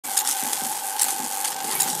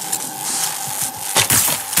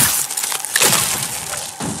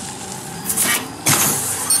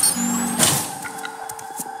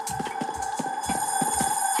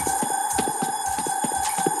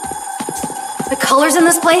The colors in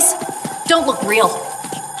this place don't look real.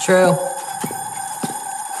 True.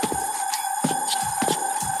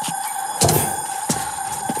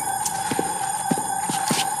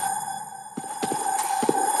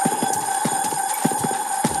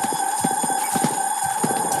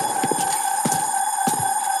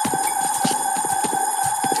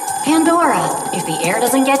 Pandora. If the air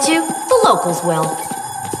doesn't get you, the locals will.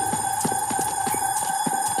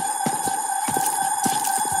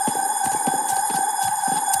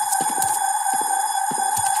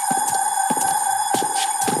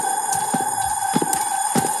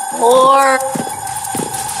 Or...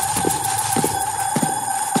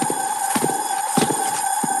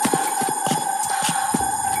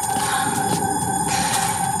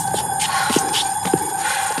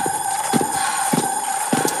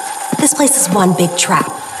 This place is one big trap.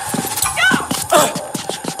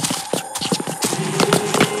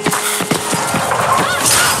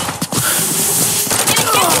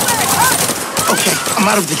 Okay, I'm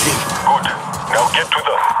out of the thing. Good. Now get to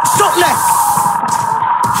the... Stop left!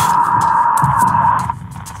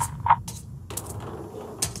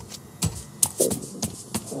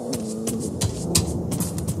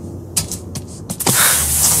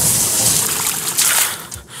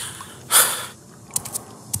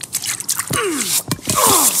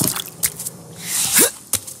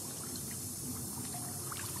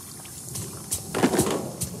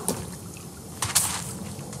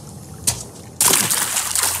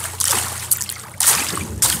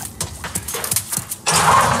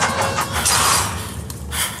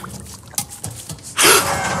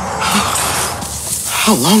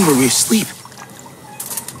 How long were we asleep?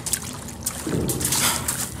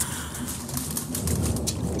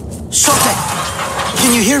 Shote!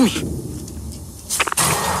 Can you hear me?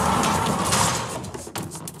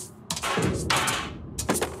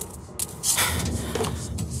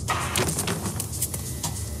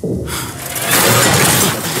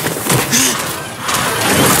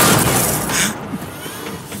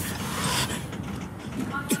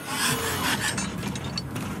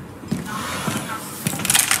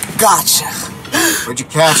 Gotcha. Where'd you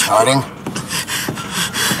catch, Harding?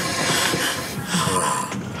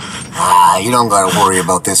 You don't gotta worry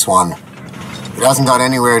about this one. It hasn't got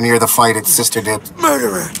anywhere near the fight its sister did.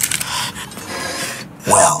 Murderer!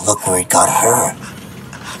 Well, look where it got her.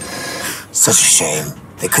 Such a shame.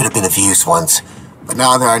 They could have been of use once, but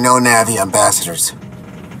now there are no Navi ambassadors.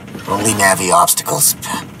 Only Navi obstacles.